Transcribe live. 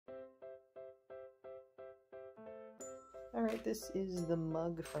Alright, this is the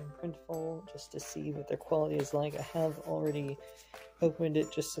mug from Printful, just to see what their quality is like. I have already opened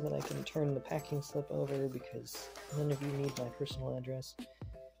it just so that I can turn the packing slip over because none of you need my personal address.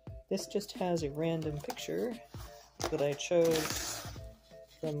 This just has a random picture that I chose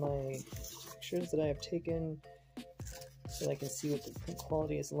from my pictures that I have taken so that I can see what the print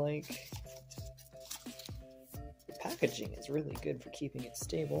quality is like. The packaging is really good for keeping it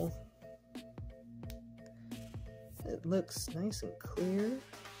stable. It looks nice and clear.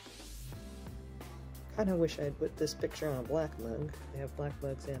 Kinda wish I'd put this picture on a black mug. They have black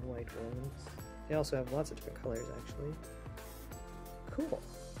mugs and white ones. They also have lots of different colors, actually. Cool.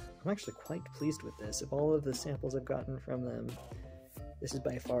 I'm actually quite pleased with this. Of all of the samples I've gotten from them, this is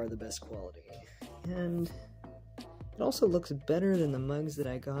by far the best quality. And it also looks better than the mugs that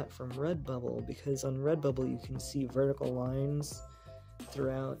I got from Redbubble, because on Redbubble you can see vertical lines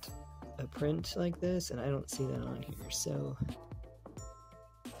throughout a print like this, and I don't see that on here, so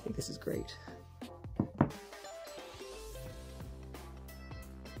I think this is great.